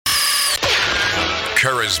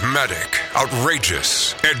Charismatic,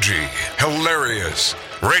 outrageous, edgy, hilarious.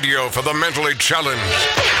 Radio for the mentally challenged.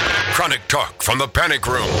 Chronic talk from the panic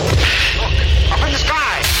room. Look, up in the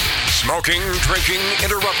sky. Smoking, drinking,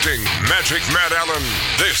 interrupting. Magic Matt Allen.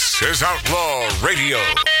 This is Outlaw Radio.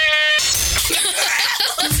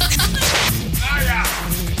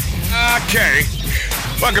 Okay.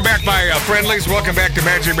 Welcome back, my friendlies. Welcome back to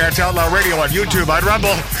Magic Matt's Outlaw Radio on YouTube, on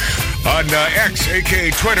Rumble, on X,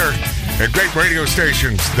 a.k.a. Twitter, and great radio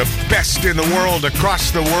stations. The best in the world,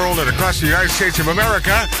 across the world, and across the United States of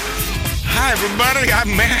America. Hi, everybody.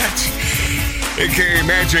 I'm Matt, a.k.a.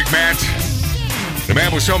 Magic Matt. The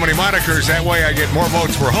man with so many monikers, that way I get more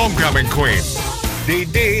votes for Homecoming Queen.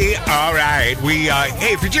 D-D. All right.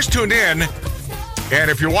 Hey, if you just tuned in,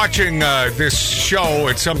 and if you're watching this show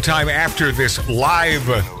at some time after this live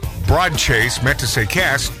broad chase, meant to say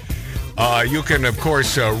cast, you can, of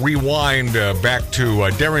course, rewind back to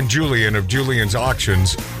Darren Julian of Julian's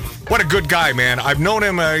Auctions. What a good guy, man. I've known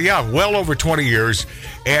him, well over 20 years,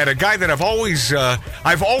 and a guy that I've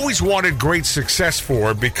always wanted great success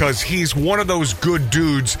for, because he's one of those good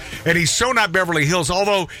dudes, and he's so not Beverly Hills,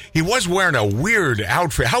 although he was wearing a weird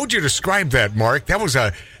outfit. How would you describe that, Mark? That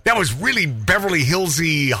was really Beverly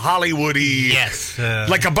Hillsy, Hollywoody. Yes.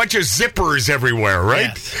 Like a bunch of zippers everywhere,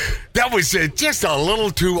 right? Yes. That was just a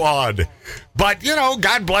little too odd. But,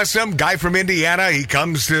 God bless him. Guy from Indiana. He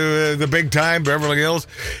comes to the big time, Beverly Hills.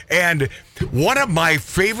 And one of my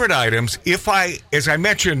favorite items, as I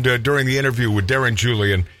mentioned during the interview with Darren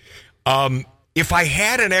Julian, if I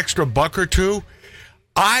had an extra buck or two,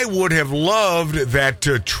 I would have loved that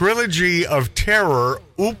Trilogy of Terror,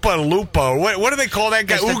 Oopa Loopa. What do they call that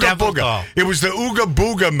guy? Ooga Booga. It was the Ooga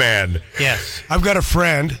Booga man. Yes. I've got a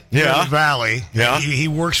friend in the Valley. Yeah. He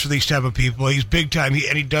works for these type of people. He's big time.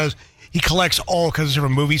 He collects all kinds of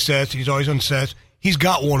different movie sets. He's always on sets. He's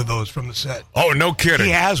got one of those from the set. Oh, no kidding.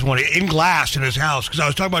 He has one in glass in his house. Because I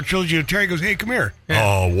was talking about Trilogy of Terror. He goes, hey, come here.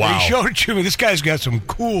 Oh, wow. And he showed it to me. This guy's got some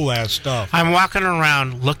cool-ass stuff. I'm walking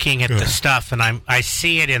around looking at the stuff, and I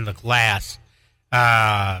see it in the glass,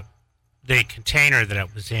 the container that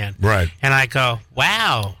it was in. Right. And I go,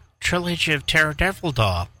 wow, Trilogy of Terror Devil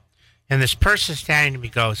Doll. And this person standing to me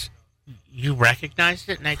goes, you recognized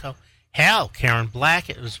it? And I go, hell, Karen Black.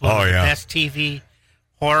 It was one of the best TV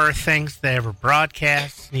horror things they ever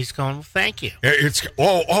broadcast. And he's going, well, thank you.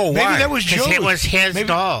 Why? Maybe that was Joe. It was his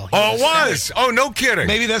doll. It was? Oh, no kidding.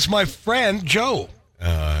 Maybe that's my friend, Joe.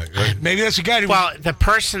 Maybe that's the guy who... Well, the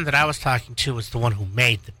person that I was talking to was the one who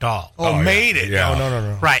made the doll. Made it. Yeah. Oh,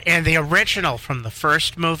 no. Right, and the original from the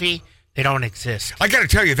first movie, they don't exist. I got to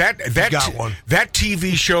tell you, that got one. That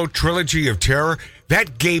TV show, Trilogy of Terror,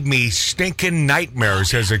 that gave me stinking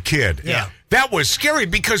nightmares as a kid. Yeah. That was scary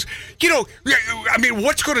because,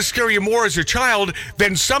 what's going to scare you more as a child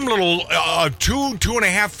than some little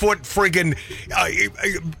 2.5 foot friggin'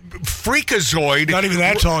 freakazoid? Not even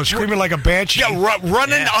that tall, screaming like a banshee. Yeah,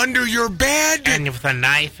 running under your bed. And with a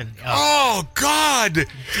knife. And oh, God.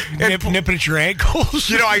 Nipping at your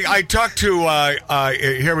ankles. I talked to,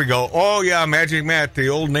 here we go. Oh, yeah, Magic Matt, the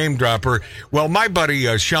old name dropper. Well, my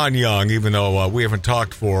buddy, Sean Young, even though we haven't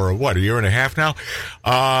talked for, a year and a half now,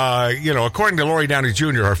 according to Lori Downey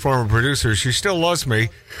Jr., our former producer, she still loves me.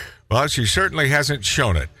 Well, she certainly hasn't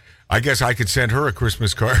shown it. I guess I could send her a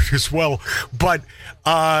Christmas card as well. But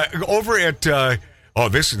over at,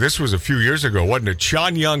 this was a few years ago, wasn't it?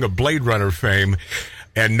 Sean Young of Blade Runner fame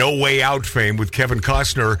and No Way Out fame with Kevin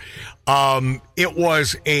Costner. It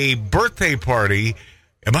was a birthday party.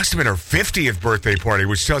 It must have been her 50th birthday party,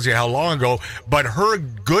 which tells you how long ago. But her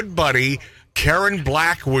good buddy, Karen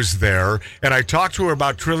Black, was there, and I talked to her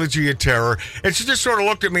about Trilogy of Terror, and she just sort of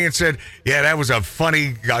looked at me and said, yeah, that was a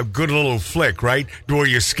funny, good little flick, right? Were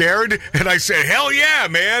you scared? And I said, hell yeah,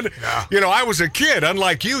 man. Yeah. I was a kid,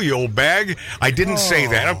 unlike you old bag. I didn't say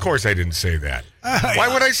that. Of course I didn't say that. Why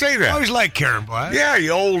would I say that? I always like Karen Black. Yeah,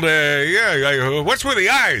 you old, what's with the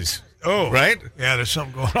eyes? Oh. Right? Yeah, there's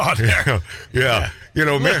something going on there. Yeah.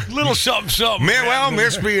 Little something. Man,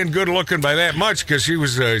 miss being good looking by that much because she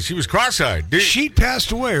was cross-eyed. She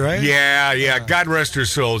passed away, right? Yeah. God rest her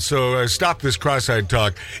soul. So stop this cross-eyed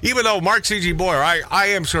talk. Even though Mark C.G. Boyer, I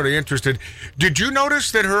am sort of interested. Did you notice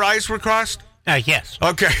that her eyes were crossed? Yes.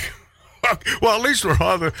 Okay. Well, at least we're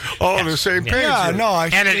all on the same page. Yeah, no.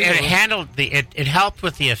 It helped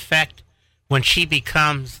with the effect when she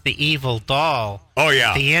becomes the evil doll. Oh, yeah.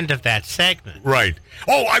 At the end of that segment. Right.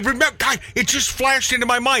 Oh, I remember. God, it just flashed into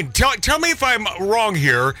my mind. Tell me if I'm wrong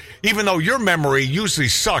here, even though your memory usually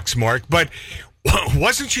sucks, Mark. But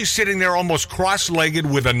Wasn't she sitting there almost cross-legged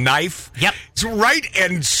with a knife? Yep. Right,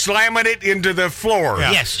 and slamming it into the floor.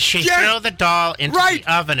 Yeah. Yes, she threw the doll into the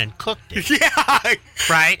oven and cooked it. Yeah.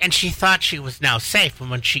 Right, and she thought she was now safe, and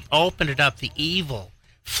when she opened it up, the evil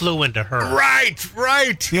flew into her. Right.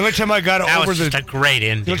 The only time I got that was just a great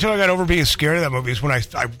ending. The only time I got over being scared of that movie is when I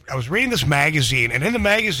was reading this magazine, and in the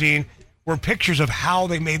magazine were pictures of how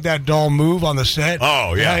they made that doll move on the set.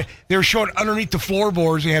 Oh, yeah. They were showing underneath the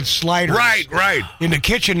floorboards, they had sliders. Right. In the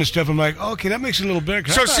kitchen and stuff. I'm like, okay, that makes it a little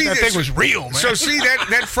bigger. So see, that thing was real, man. So see,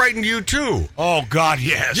 that frightened you, too. Oh, God,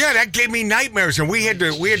 yes. Yeah, that gave me nightmares, and we had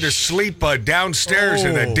to sleep downstairs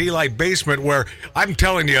in that daylight basement where, I'm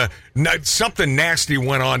telling you, something nasty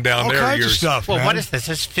went on down there. All kinds of stuff, Well, man. what is this? Is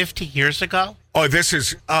this 50 years ago? Oh, this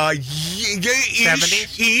is,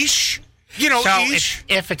 70s? Ish.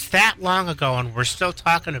 If it's that long ago and we're still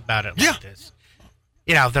talking about it like this,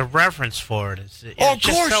 the reverence for it is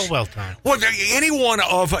just so well done. Well, anyone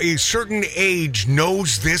of a certain age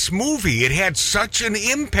knows this movie. It had such an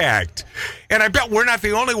impact. And I bet we're not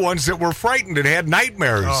the only ones that were frightened and had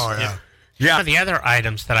nightmares. Oh, yeah. Yeah. One of the other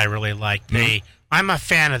items that I really liked, I'm a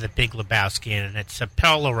fan of The Big Lebowski, and it's a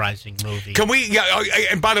polarizing movie. Can we? Yeah.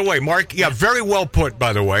 And by the way, Mark. Yeah, very well put.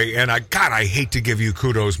 By the way, and I hate to give you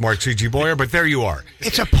kudos, Mark C.G. Boyer, but there you are.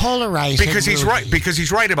 It's a polarizing because he's movie. right. Because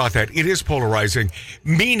he's right about that. It is polarizing,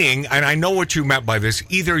 meaning, and I know what you meant by this.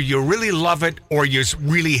 Either you really love it or you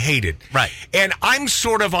really hate it. Right. And I'm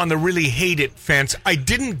sort of on the really hate it fence. I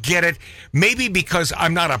didn't get it. Maybe because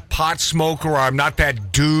I'm not a pot smoker or I'm not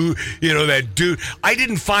that dude. That dude. I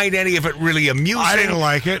didn't find any of it really amusing. I didn't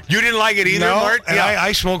like it. You didn't like it either, Mart? And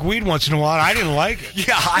I smoke weed once in a while. I didn't like it.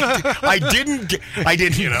 Yeah, I didn't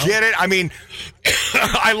get it. I mean,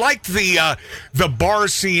 I liked the bar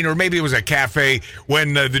scene, or maybe it was a cafe,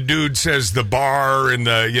 when the dude says the bar, and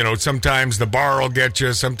sometimes the bar will get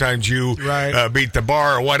you, sometimes you beat the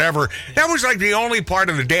bar or whatever. That was like the only part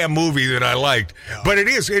of the damn movie that I liked. Yeah. But it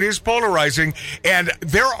is polarizing, and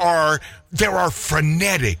there are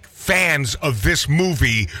frenetic fans of this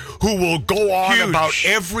movie who will go on about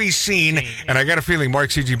every scene, and I got a feeling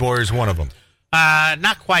Mark C.G. Boyer is one of them.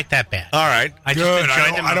 Not quite that bad. All right. I just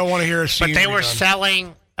enjoyed them. I don't want to hear a scene. But they were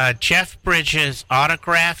selling Jeff Bridges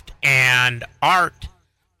autographed and art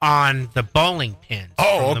on the bowling pins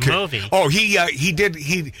from the movie. Oh, he did.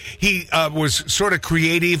 He was sort of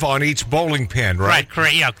creative on each bowling pin, right?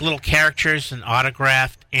 Right. Yeah, little characters and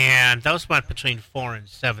autographed, and those went between $4,000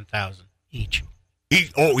 and $7,000 each.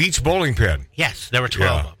 Each bowling pin. Yes, there were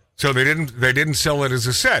 12 of them. So they didn't sell it as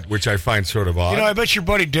a set, which I find sort of odd. I bet your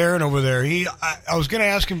buddy Darren over there. I was going to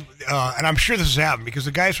ask him, and I'm sure this has happened because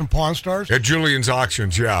the guys from Pawn Stars at Julian's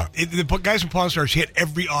auctions, the guys from Pawn Stars hit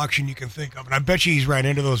every auction you can think of, and I bet you he's ran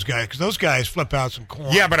into those guys because those guys flip out some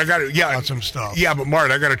coin. Yeah, but I got on some stuff. Yeah, but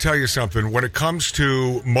Mart, I got to tell you something. When it comes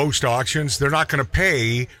to most auctions, they're not going to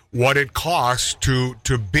pay what it costs to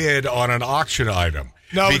bid on an auction item.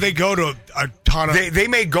 No, they go to a ton of... They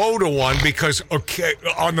may go to one because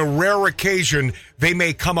on the rare occasion, they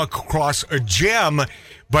may come across a gem.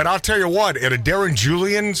 But I'll tell you what, at a Darren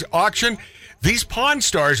Julian's auction, these Pawn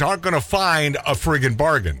Stars aren't going to find a friggin'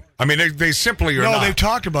 bargain. I mean, they simply are not. No, they've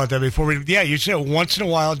talked about that before. Yeah, you said once in a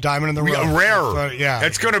while, diamond in the rough. Rare. Yeah.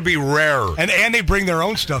 It's going to be rare. And they bring their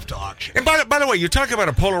own stuff to auction. And by the way, you talk about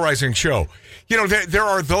a polarizing show. There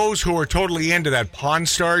are those who are totally into that Pawn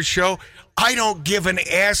Stars show. I don't give an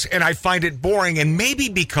ass, and I find it boring, and maybe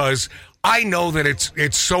because I know that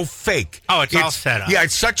it's so fake. Oh, it's all set up. Yeah,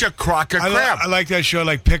 it's such a crock of crap. I like that show. I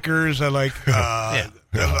like Pickers. I like I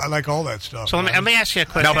like all that stuff. So let me ask you a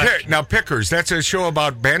quick question. Now, Pickers, that's a show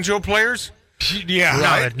about banjo players? Yeah. No,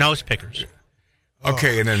 Right? Nose pickers.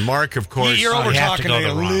 Okay, and then Mark, of course. You're over talking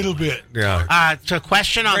to a little bit. Yeah. So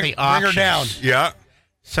question on the auctions. Bring her down. Yeah.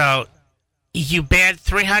 So you bid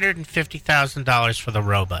 $350,000 for the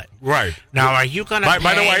robot. Right. Now, are you going to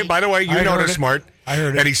pay... By the way, you know this, Smart. I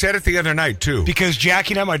heard it. And he said it the other night, too. Because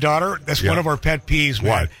Jackie and I, my daughter, that's one of our pet peeves,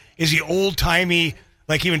 man. What? Is the old-timey,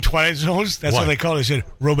 like even Twilight Zones, that's what they call it. They said,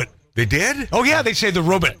 robot. They did? Oh, yeah, they say the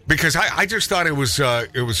robot. Because I just thought it was sort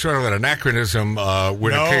of an anachronism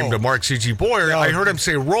when it came to Mark C.G. Boyer. No. I heard him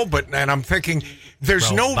say robot, and I'm thinking,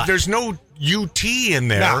 there's no UT in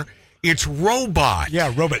there. No. It's robot.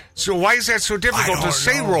 Yeah, robot. So why is that so difficult to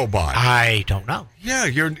say robot? I don't know. Yeah,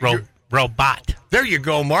 you're robot. There you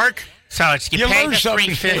go, Mark. So it's you pay the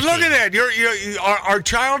 $350. Look at that. Our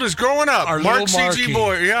child is growing up. Mark C.G.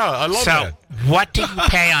 Boyer. Yeah, I love that. So what do you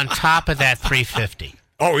pay on top of that $350?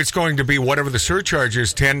 Oh, it's going to be whatever the surcharge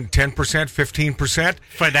is, 10%, 15%.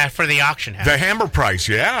 For the auction house. The hammer price,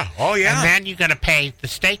 yeah. Oh, yeah. And then you're going to pay the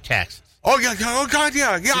state taxes. Oh, yeah. Oh, God,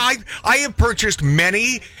 yeah. Yeah, I have purchased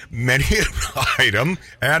many item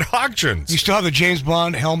at auctions. You still have the James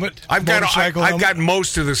Bond helmet? I've got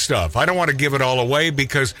most of the stuff. I don't want to give it all away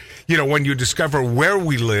because, when you discover where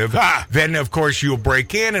we live, then, of course, you'll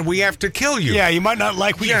break in and we have to kill you. Yeah, you might not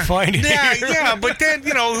like what you find here. Yeah, but then,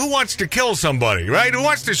 who wants to kill somebody, right? Who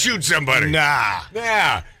wants to shoot somebody? Nah.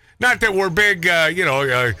 Yeah. Not that we're big,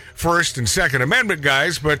 First and Second Amendment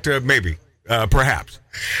guys, but maybe, perhaps.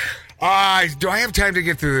 Do I have time to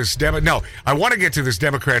get to this? No, I want to get to this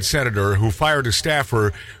Democrat senator who fired a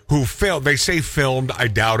staffer who filmed. They say filmed. I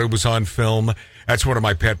doubt it was on film. That's one of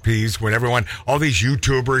my pet peeves when all these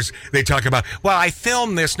YouTubers, they talk about, well, I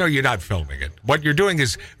filmed this. No, you're not filming it. What you're doing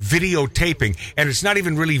is videotaping, and it's not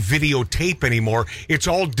even really videotape anymore. It's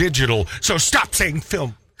all digital. So stop saying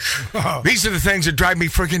film. These are the things that drive me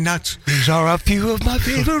freaking nuts. These are a few of my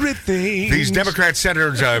favorite things. These Democrat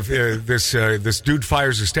senators, this dude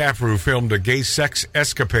fires a staffer who filmed a gay sex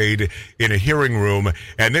escapade in a hearing room,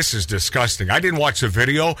 and this is disgusting. I didn't watch the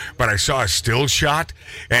video, but I saw a still shot,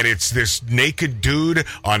 and it's this naked dude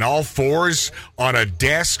on all fours on a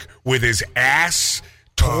desk with his ass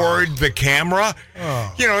toward the camera.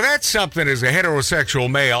 That's something as a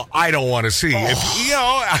heterosexual male I don't want to see. I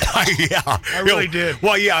really did.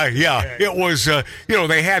 Well, yeah. It was,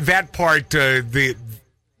 they had that part, Okay,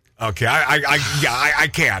 I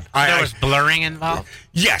can't. There was blurring involved?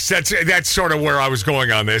 Yes, that's sort of where I was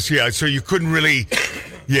going on this. Yeah, so you couldn't really...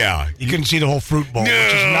 Yeah, you couldn't see the whole fruit bowl, which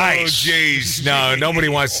is nice. Jeez, no, nobody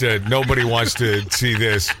wants to see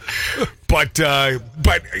this. But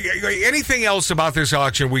anything else about this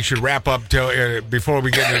auction we should wrap up before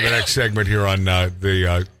we get into the next segment here on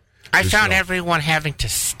the. I found everyone having to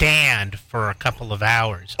stand for a couple of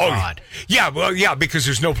hours. Odd. Yeah, well, yeah, because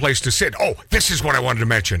there's no place to sit. Oh, this is what I wanted to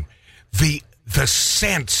mention: the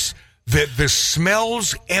scents. The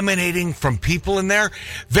smells emanating from people in there.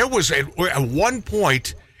 There was at one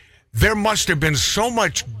point, there must have been so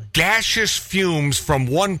much gaseous fumes from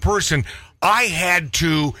one person. I had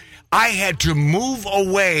to move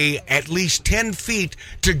away at least 10 feet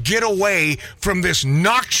to get away from this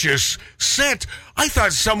noxious scent. I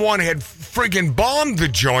thought someone had friggin' bombed the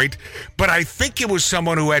joint, but I think it was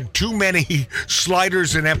someone who had too many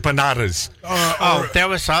sliders and empanadas. There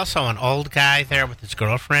was also an old guy there with his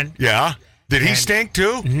girlfriend. Yeah? Did he stink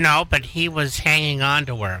too? No, but he was hanging on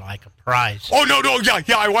to her like a prize. Oh, no,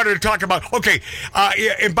 yeah, I wanted to talk about... Okay,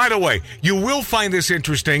 and by the way, you will find this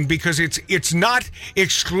interesting because it's not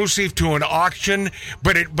exclusive to an auction,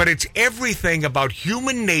 but it's everything about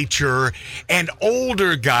human nature and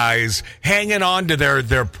older guys hanging on to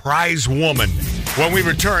their prize woman. When we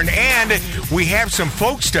return, and we have some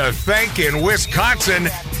folks to thank in Wisconsin.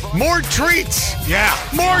 More treats! Yeah,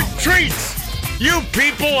 more treats! You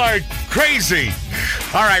people are crazy.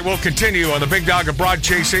 All right, we'll continue on the Big Dog of Broad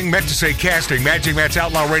Chasing, meant to say casting, Magic Matt's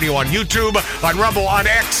Outlaw Radio on YouTube, on Rumble, on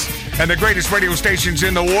X, and the greatest radio stations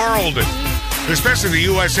in the world, especially the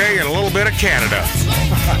USA and a little bit of Canada.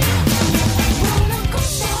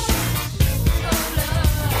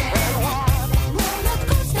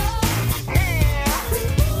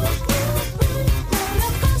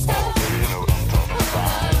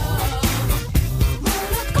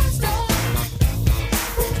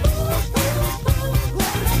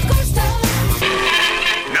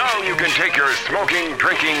 Smoking,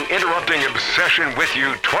 drinking, interrupting obsession with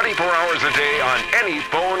you 24 hours a day on any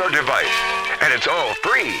phone or device. And it's all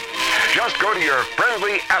free. Just go to your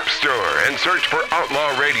friendly app store and search for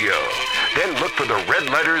Outlaw Radio. Then look for the red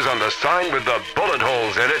letters on the sign with the bullet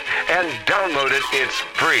holes in it and download it. It's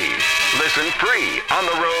free. Listen free on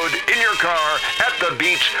the road, in your car, at the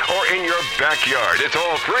beach, or in your backyard. It's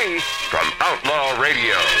all free from Outlaw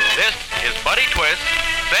Radio. This is Buddy Twist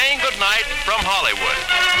saying goodnight from Hollywood.